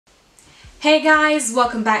Hey guys,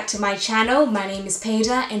 welcome back to my channel. My name is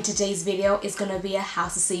Payda and today's video is going to be a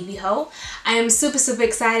House of CB haul. I am super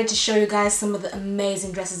excited to show you guys some of the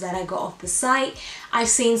amazing dresses that I got off the site. I've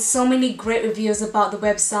seen so many great reviews about the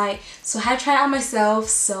website, so I had to try it out myself.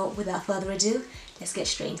 So without further ado, let's get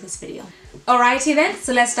straight into this video. Alrighty then,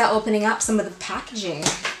 so let's start opening up some of the packaging.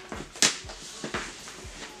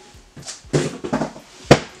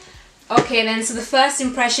 Okay then, so the first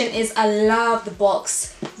impression is I love the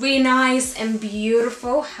box. Really nice and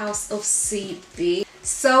beautiful, House of CB.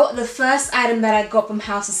 So the first item that I got from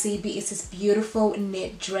House of CB is this beautiful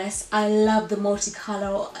knit dress. I love the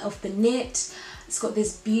multicolor of the knit. It's got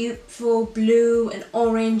this beautiful blue and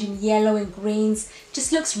orange and yellow and greens.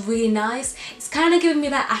 Just looks really nice. It's kind of giving me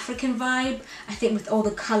that African vibe, I think, with all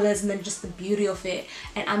the colors and then just the beauty of it.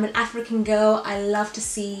 And I'm an African girl. I love to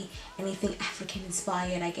see anything African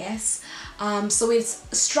inspired, I guess. So it's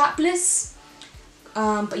strapless,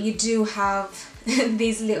 but you do have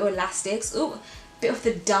these little elastics. Ooh, bit of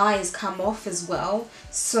the dye has come off as well.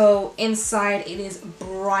 So inside it is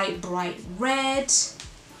bright red.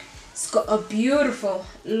 It's got a beautiful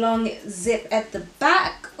long zip at the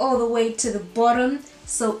back all the way to the bottom,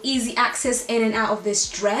 so easy access in and out of this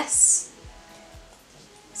dress.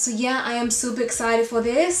 So yeah, I am super excited for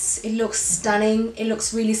this. It looks stunning, it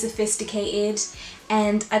looks really sophisticated,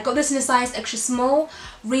 and I got this in a size extra small.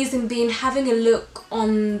 Reason being, having a look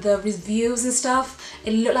on the reviews and stuff,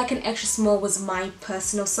 it looked like an extra small was my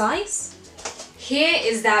personal size. Here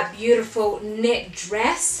is that beautiful knit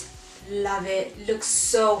dress. Love it, looks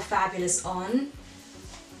so fabulous on.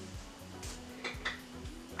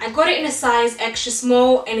 I got it in a size extra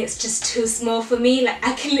small and it's just too small for me. Like,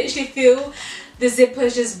 I can literally feel the zipper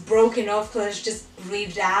just broken off because it's just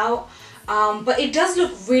breathed out. But it does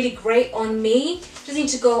look really great on me. Just need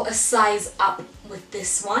to go a size up with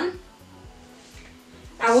this one.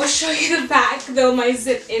 I will show you the back though my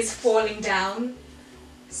zip is falling down.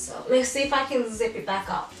 So let's see if I can zip it back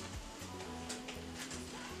up.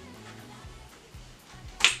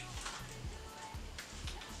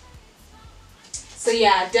 So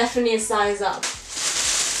yeah, definitely a size up.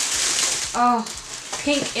 Oh,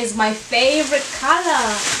 pink is my favorite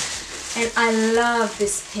color. And I love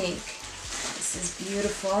this pink. This is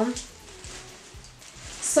beautiful.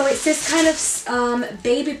 So it's this kind of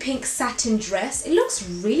baby pink satin dress. It looks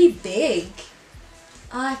really big.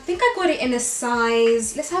 I think I got it in a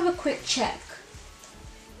size, let's have a quick check.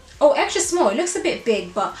 Oh, extra small. It looks a bit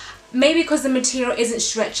big, but maybe because the material isn't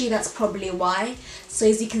stretchy, that's probably why. So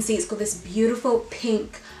as you can see, it's got this beautiful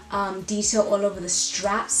pink detail all over the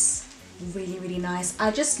straps. Really nice.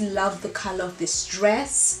 I just love the color of this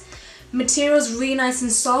dress. Material's really nice and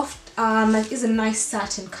soft. It is a nice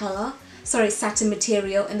satin color. Sorry, satin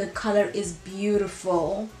material, and the color is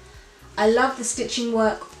beautiful. I love the stitching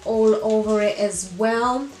work all over it as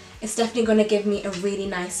well. It's definitely going to give me a really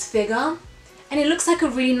nice figure. And it looks like a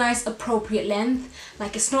really nice appropriate length.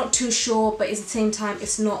 Like, it's not too short, but at the same time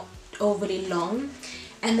it's not overly long.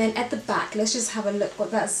 And then at the back, let's just have a look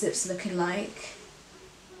what that zip's looking like.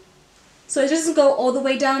 So it doesn't go all the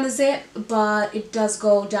way down the zip, but it does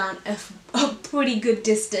go down a pretty good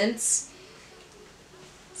distance.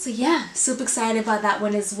 So yeah, super excited about that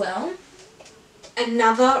one as well.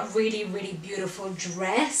 Another really beautiful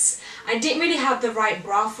dress. I didn't really have the right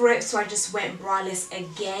bra for it, so I just went braless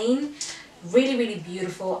again. Really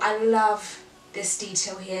beautiful. I love this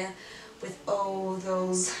detail here with all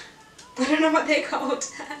those, I don't know what they're called,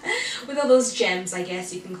 with all those gems, I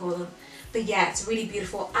guess you can call them. But yeah, it's really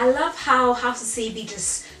beautiful. I love how House of CB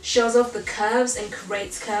just shows off the curves and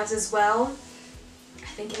creates curves as well. I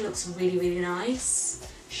think it looks really nice.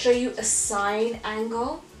 Show you a side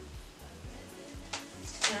angle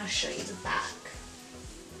and I'll show you the back.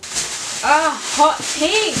 Ah, hot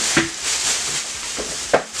pink!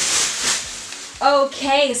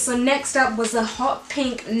 Okay, so next up was a hot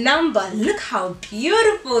pink number. Look how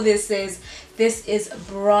beautiful this is. This is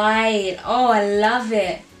bright. Oh, I love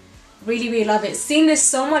it. Really love it. Seen this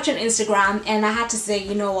so much on Instagram and I had to say,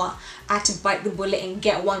 you know what, I had to bite the bullet and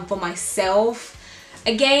get one for myself.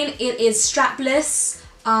 Again, it is strapless.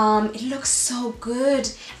 It looks so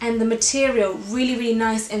good, and the material really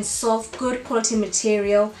nice and soft, good quality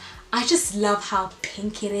material. I just love how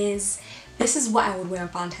pink it is. This is what I would wear on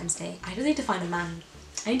Valentine's Day. I just need to find a man.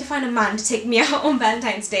 I need to find a man to take me out on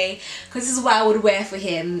Valentine's Day, because this is what I would wear for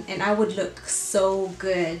him and I would look so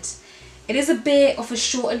good. It is a bit of a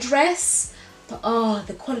shorter dress, but oh,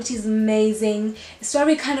 the quality is amazing. It's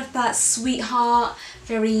very kind of that sweetheart,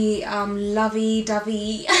 very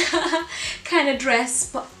lovey-dovey kind of dress,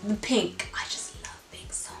 but the pink, I just love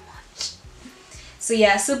pink so much. So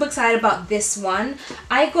yeah, super excited about this one.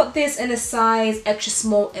 I got this in a size extra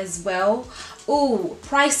small as well. Ooh,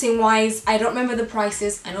 pricing wise, I don't remember the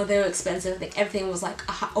prices. I know they were expensive. I think everything was like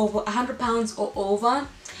over £100 or over.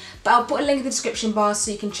 But I'll put a link in the description bar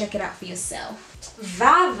so you can check it out for yourself.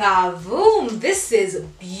 Va-va-voom, this is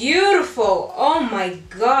beautiful. Oh my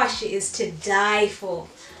gosh, it is to die for.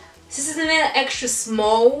 This is an extra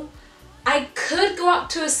small. I could go up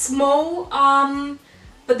to a small,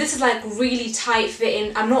 but this is like really tight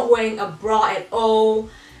fitting. I'm not wearing a bra at all.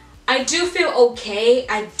 I do feel okay.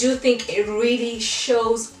 I do think it really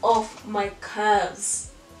shows off my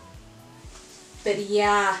curves. But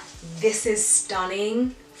yeah, this is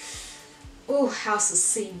stunning. Oh, House of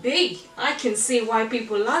CB. I can see why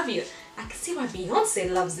people love you. I can see why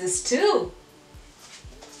Beyonce loves this too.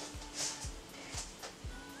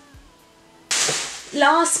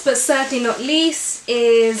 Last but certainly not least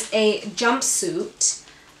is a jumpsuit.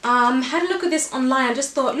 Had a look at this online. I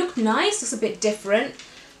just thought it looked nice. It's a bit different.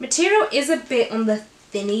 Material is a bit on the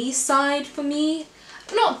thinny side for me.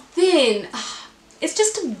 Not thin. It's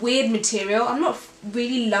just a weird material. I'm not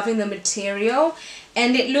really loving the material.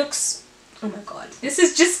 And it looks... Oh my god, this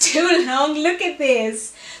is just too long. Look at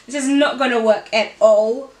this. This is not going to work at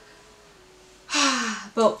all.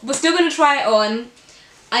 But we're still going to try it on.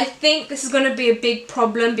 I think this is going to be a big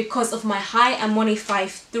problem because of my height. I'm only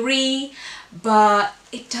 5'3", but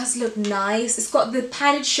it does look nice. It's got the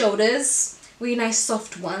padded shoulders, really nice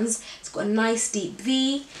soft ones. It's got a nice deep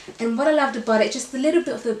V. And what I loved about it, just a little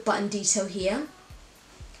bit of the button detail here.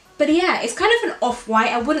 But yeah, it's kind of an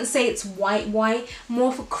off-white. I wouldn't say it's white, more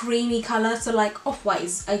of a creamy colour. So like off-white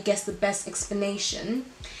is, I guess, the best explanation.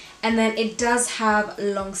 And then it does have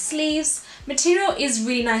long sleeves. Material is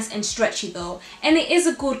really nice and stretchy though. And it is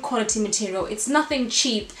a good quality material. It's nothing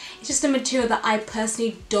cheap. It's just a material that I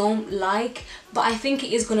personally don't like. But I think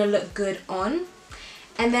it is going to look good on.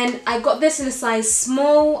 And then I got this in a size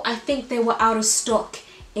small. I think they were out of stock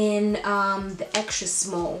in the extra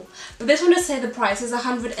small, but this one does say the price is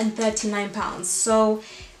 £139, so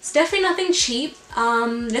it's definitely nothing cheap.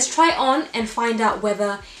 Let's try it on and find out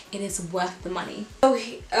whether it is worth the money.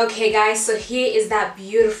 Okay guys, so here is that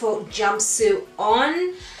beautiful jumpsuit on.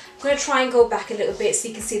 I'm gonna try and go back a little bit so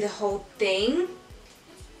you can see the whole thing.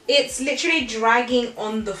 It's literally dragging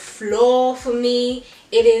on the floor for me.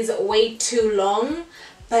 It is way too long,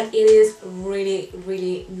 but it is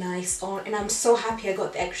really nice on, and I'm so happy I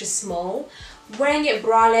got the extra small. Wearing it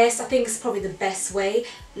braless, I think it's probably the best way.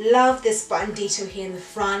 Love this button detail here in the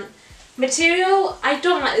front. Material, I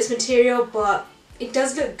don't like this material, but it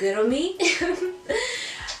does look good on me.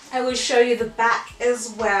 I will show you the back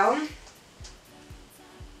as well.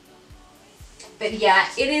 But yeah,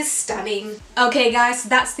 it is stunning. Okay guys,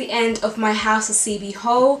 that's the end of my House of CB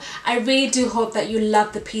haul. I really do hope that you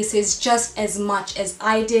love the pieces just as much as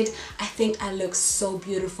I did. I think I look so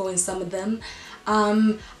beautiful in some of them.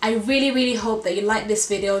 I really hope that you like this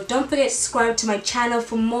video. Don't forget to subscribe to my channel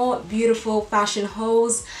for more beautiful fashion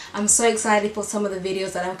hauls. I'm so excited for some of the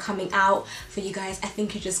videos that are coming out for you guys. I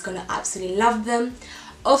think you're just gonna absolutely love them.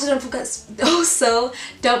 Also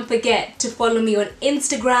don't forget to follow me on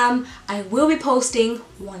Instagram. I will be posting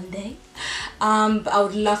one day. But I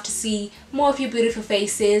would love to see more of your beautiful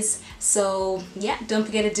faces. So yeah, don't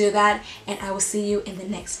forget to do that, and I will see you in the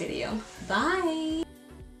next video. Bye.